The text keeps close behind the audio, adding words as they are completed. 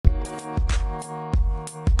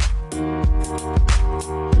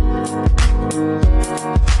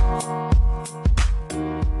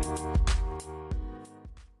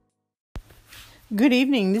Good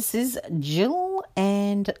evening. This is Jill,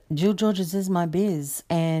 and Jill Georges is my biz,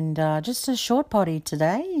 and just a short potty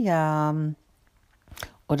today,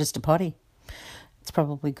 or just a potty. It's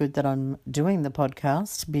probably good that I'm doing the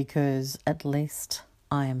podcast because at least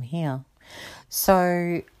I am here.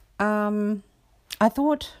 So, I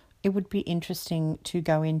thought it would be interesting to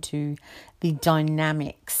go into the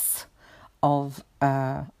dynamics of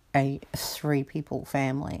a 3-people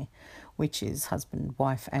family, which is husband,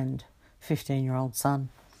 wife, and 15-year-old son.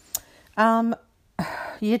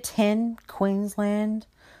 Year 10, Queensland,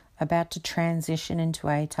 about to transition into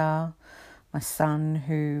ATAR. My son,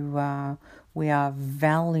 who we are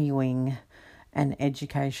valuing an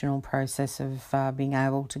educational process of being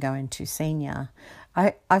able to go into senior.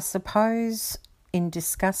 I suppose in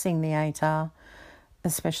discussing the ATAR,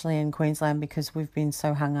 especially in Queensland, because we've been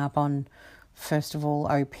so hung up on, first of all,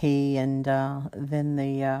 OP and then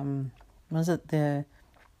the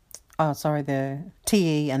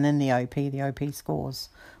TE and then the OP scores,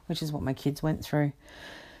 which is what my kids went through.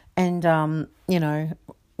 And,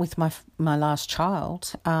 with my last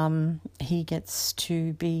child, he gets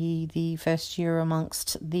to be the first year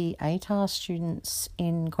amongst the ATAR students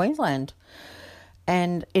in Queensland.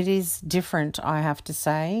 And it is different, I have to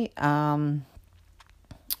say. I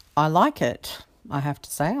like it. I have to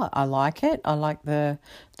say, I like it. I like the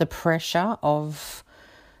pressure of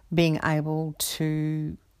being able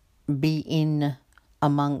to be in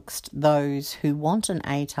amongst those who want an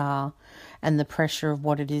ATAR and the pressure of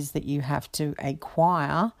what it is that you have to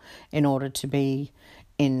acquire in order to be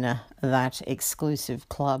in that exclusive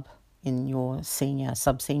club in your senior,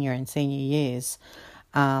 sub-senior and senior years.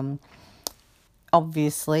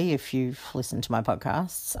 Obviously, if you've listened to my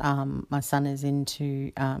podcasts, my son is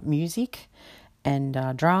into music and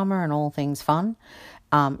drama and all things fun.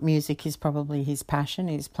 Music is probably his passion.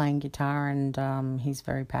 He's playing guitar and he's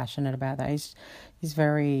very passionate about that. He's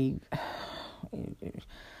very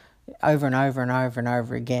over and over and over and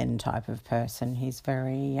over again type of person. He's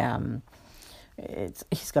very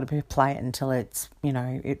he's got to play it until it's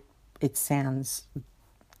it sounds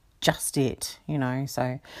just it,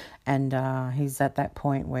 so, and he's at that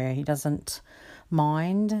point where he doesn't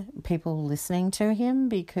mind people listening to him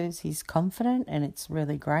because he's confident and it's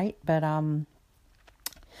really great. But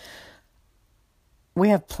we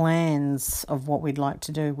have plans of what we'd like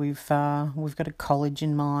to do. We've got a college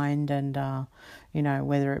in mind, and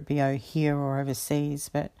whether it be here or overseas.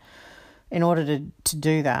 But in order to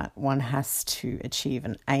do that, one has to achieve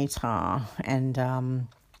an ATAR, and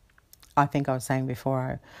I think I was saying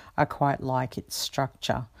before, I quite like its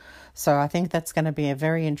structure. So I think that's going to be a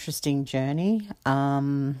very interesting journey.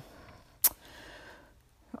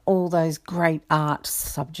 All those great art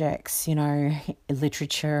subjects,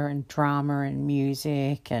 literature and drama and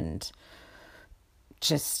music, and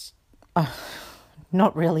just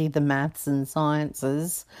not really the maths and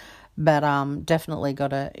sciences, but definitely got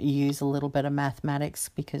to use a little bit of mathematics,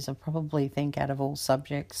 because I probably think out of all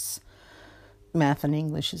subjects, math and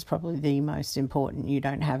English is probably the most important. You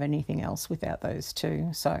don't have anything else without those two.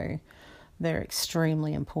 So they're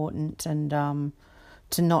extremely important, and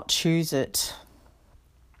to not choose it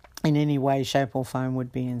in any way, shape or form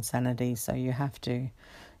would be insanity. So you have to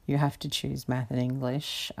choose math and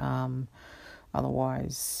English.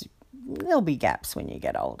 Otherwise there'll be gaps when you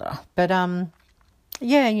get older. But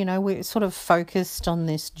we're sort of focused on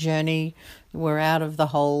this journey. We're out of the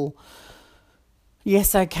whole,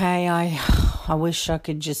 yes, okay, I wish I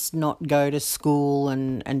could just not go to school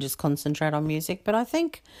and just concentrate on music. But I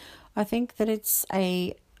think that it's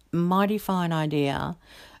a mighty fine idea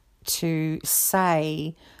to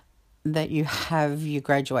say that you have your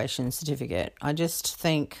graduation certificate. I just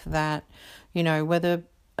think that, whether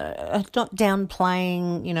not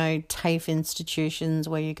downplaying, TAFE institutions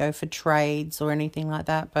where you go for trades or anything like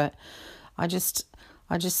that, but I just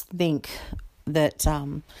think that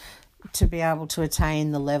to be able to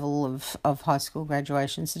attain the level of high school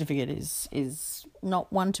graduation certificate is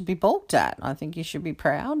not one to be balked at. I think you should be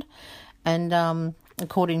proud. And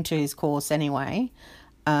according to his course anyway,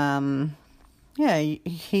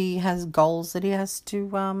 he has goals that he has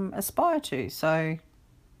to aspire to. So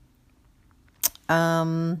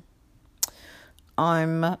I'm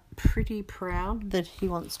pretty proud that he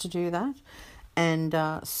wants to do that, and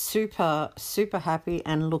super, super happy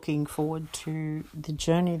and looking forward to the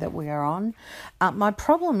journey that we are on. My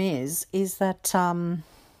problem is that I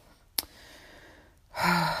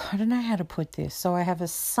don't know how to put this. So I have a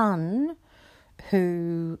son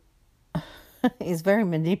who is very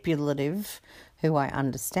manipulative, who I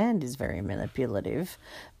understand is very manipulative,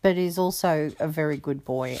 but is also a very good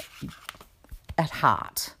boy at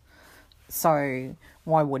heart. So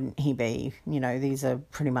why wouldn't he be? These are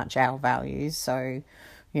pretty much our values. So,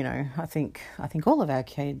 I think all of our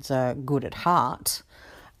kids are good at heart.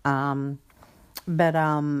 But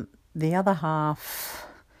the other half,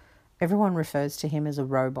 everyone refers to him as a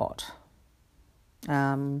robot.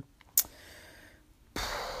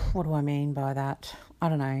 What do I mean by that? I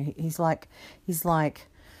don't know. He's like,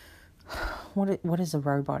 what is a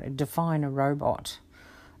robot? Define a robot.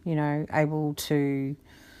 Able to,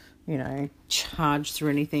 charge through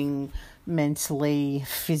anything mentally,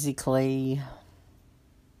 physically,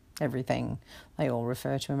 everything. They all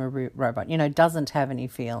refer to him as a robot. Doesn't have any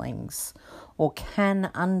feelings or can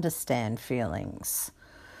understand feelings.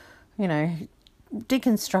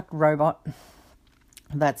 Deconstruct robot.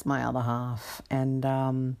 That's my other half. And,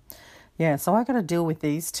 so I got to deal with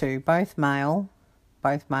these two, both male,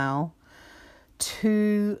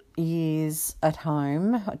 2 years at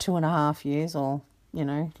home, 2.5 years or,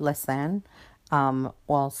 less than,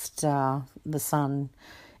 whilst the son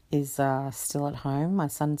is still at home. My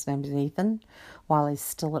son's name is Ethan, while he's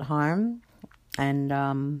still at home.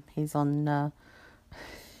 And he's on,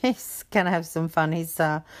 he's going to have some fun. He's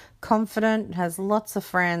confident, has lots of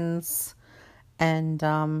friends,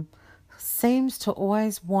 and seems to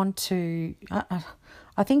always want to...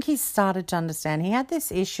 I think he's started to understand. He had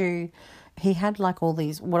this issue. He had like all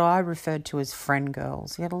these, what I referred to as friend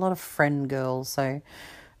girls. He had a lot of friend girls. So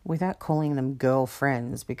without calling them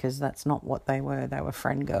girlfriends, because that's not what they were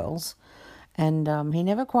friend girls. And he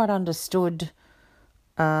never quite understood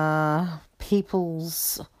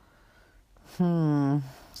people's,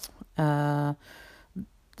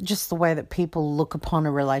 just the way that people look upon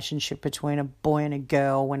a relationship between a boy and a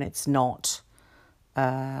girl when it's not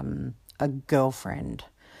a girlfriend.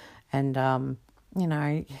 And,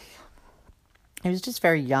 he was just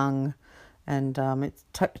very young, and it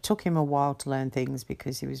took him a while to learn things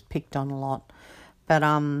because he was picked on a lot. But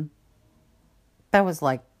that was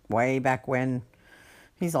like way back when.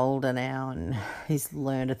 He's older now, and he's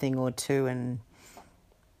learned a thing or two, and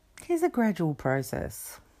he's a gradual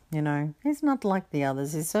process, He's not like the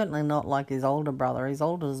others. He's certainly not like his older brother. His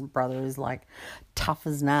older brother is like tough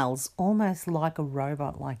as nails, almost like a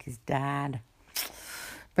robot, like his dad.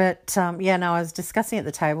 But, I was discussing at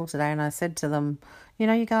the table today, and I said to them,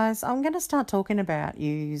 you guys, I'm going to start talking about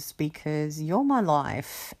yous because you're my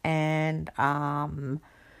life, and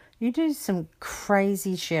you do some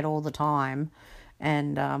crazy shit all the time,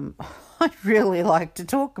 and I really like to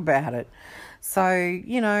talk about it. So,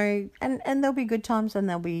 and there'll be good times and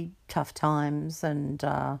there'll be tough times, and,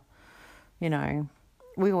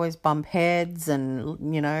 we always bump heads, and,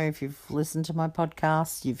 if you've listened to my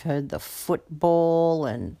podcast, you've heard the football,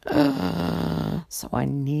 and so I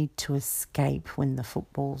need to escape when the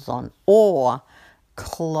football's on, or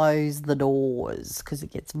close the doors, because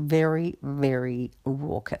it gets very, very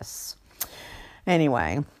raucous.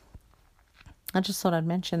 Anyway, I just thought I'd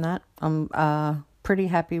mention that. I'm pretty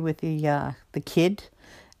happy with the kid,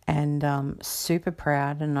 and super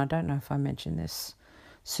proud, and I don't know if I mentioned this,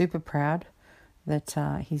 super proud that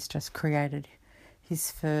he's just created his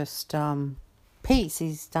first piece.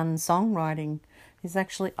 He's done songwriting. He's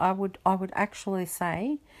actually, I would actually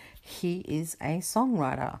say he is a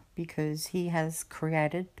songwriter, because he has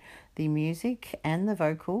created the music and the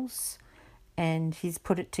vocals, and he's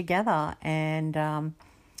put it together, and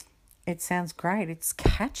it sounds great. It's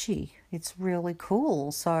catchy. It's really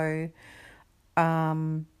cool. So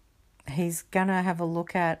he's gonna have a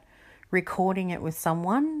look at recording it with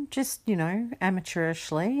someone, just,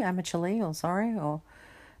 amateurly,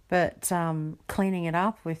 but cleaning it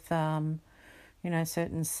up with,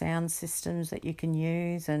 certain sound systems that you can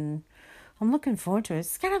use, and I'm looking forward to it.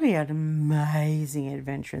 It's going to be an amazing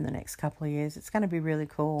adventure in the next couple of years. It's going to be really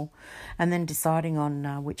cool, and then deciding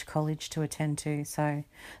on which college to attend to, so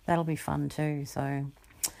that'll be fun too. So,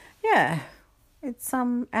 yeah, it's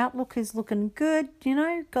outlook is looking good,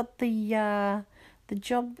 got the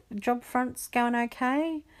job front's going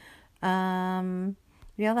okay. The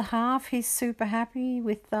other half, he's super happy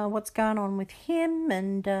with what's going on with him,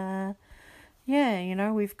 and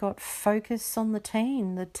we've got focus on the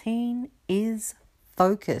teen. The teen is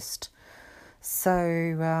focused.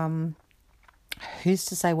 So who's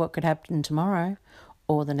to say what could happen tomorrow,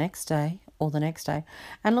 or the next day,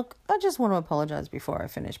 And look, I just want to apologise before I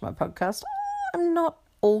finish my podcast. I'm not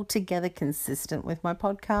altogether consistent with my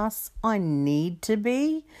podcasts. I need to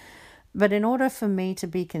be, but in order for me to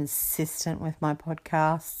be consistent with my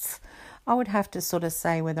podcasts, I would have to sort of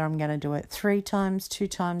say whether I'm going to do it 3 times, 2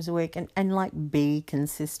 times a week, and like be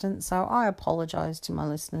consistent. So I apologise to my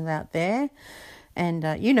listeners out there, and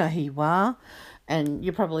you know who you are, and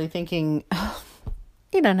you're probably thinking, oh,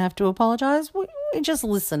 you don't have to apologise. just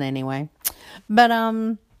listen anyway. But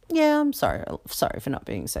yeah, I'm sorry for not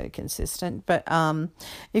being so consistent. But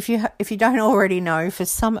if you don't already know, for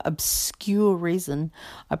some obscure reason,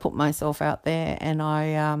 I put myself out there, and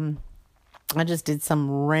I just did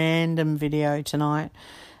some random video tonight,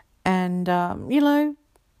 and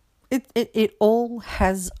it all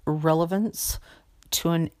has relevance to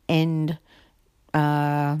an end.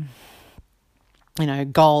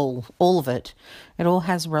 Goal, all of it. It all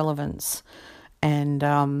has relevance. And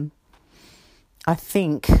I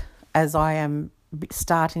think, as I am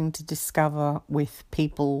starting to discover with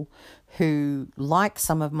people who like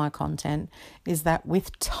some of my content, is that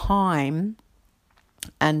with time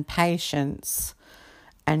and patience,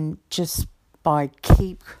 and just by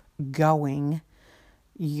keep going,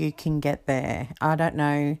 you can get there. I don't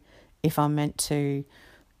know if I'm meant to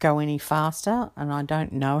go any faster, and I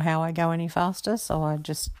don't know how I go any faster, so I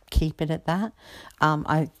just keep it at that.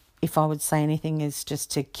 If I would say anything, is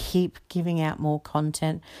just to keep giving out more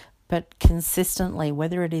content, but consistently,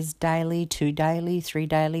 whether it is daily, 2 daily, 3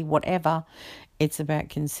 daily, whatever, it's about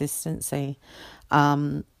consistency.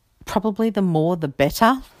 Probably the more the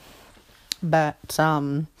better, but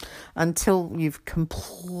until you've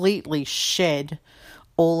completely shed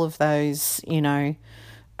all of those,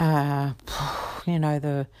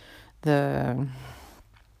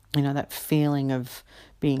 that feeling of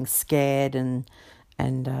being scared and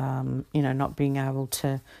not being able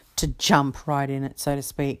to jump right in it, so to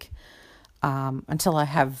speak, until I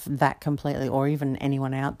have that completely, or even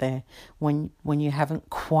anyone out there, when you haven't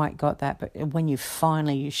quite got that, but when you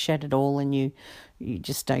shed it all, and you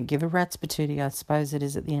just don't give a rat's patootie, I suppose it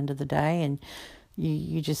is, at the end of the day, and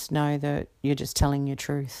you just know that you're just telling your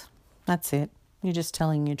truth. That's it. You're just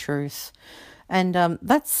telling your truth. And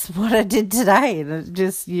that's what I did today.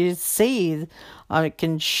 Just, you see, I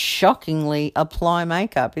can shockingly apply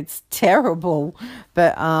makeup. It's terrible.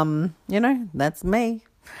 But, that's me.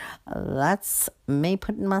 That's me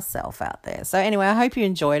putting myself out there. So anyway, I hope you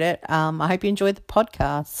enjoyed it. I hope you enjoyed the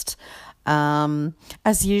podcast.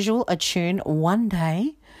 As usual, a tune. One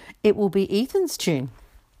day it will be Ethan's tune.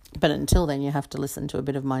 But until then, you have to listen to a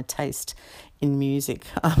bit of my taste in music.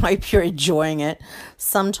 I hope you're enjoying it.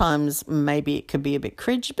 Sometimes maybe it could be a bit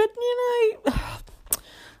cringe, but,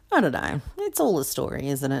 I don't know. It's all a story,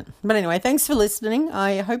 isn't it? But anyway, thanks for listening.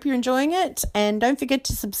 I hope you're enjoying it. And don't forget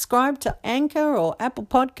to subscribe to Anchor or Apple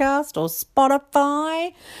Podcast or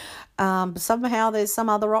Spotify. Somehow there's some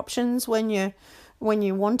other options when you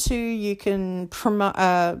want to. You can promote,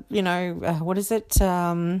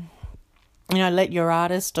 let your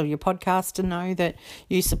artist or your podcaster know that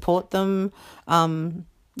you support them.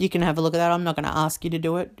 You can have a look at that. I'm not going to ask you to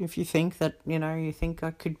do it. If you think that, you think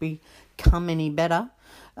I could become any better,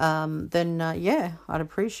 then I'd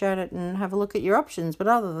appreciate it, and have a look at your options. But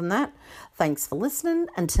other than that, thanks for listening.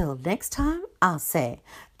 Until next time, I'll say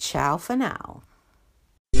ciao for now.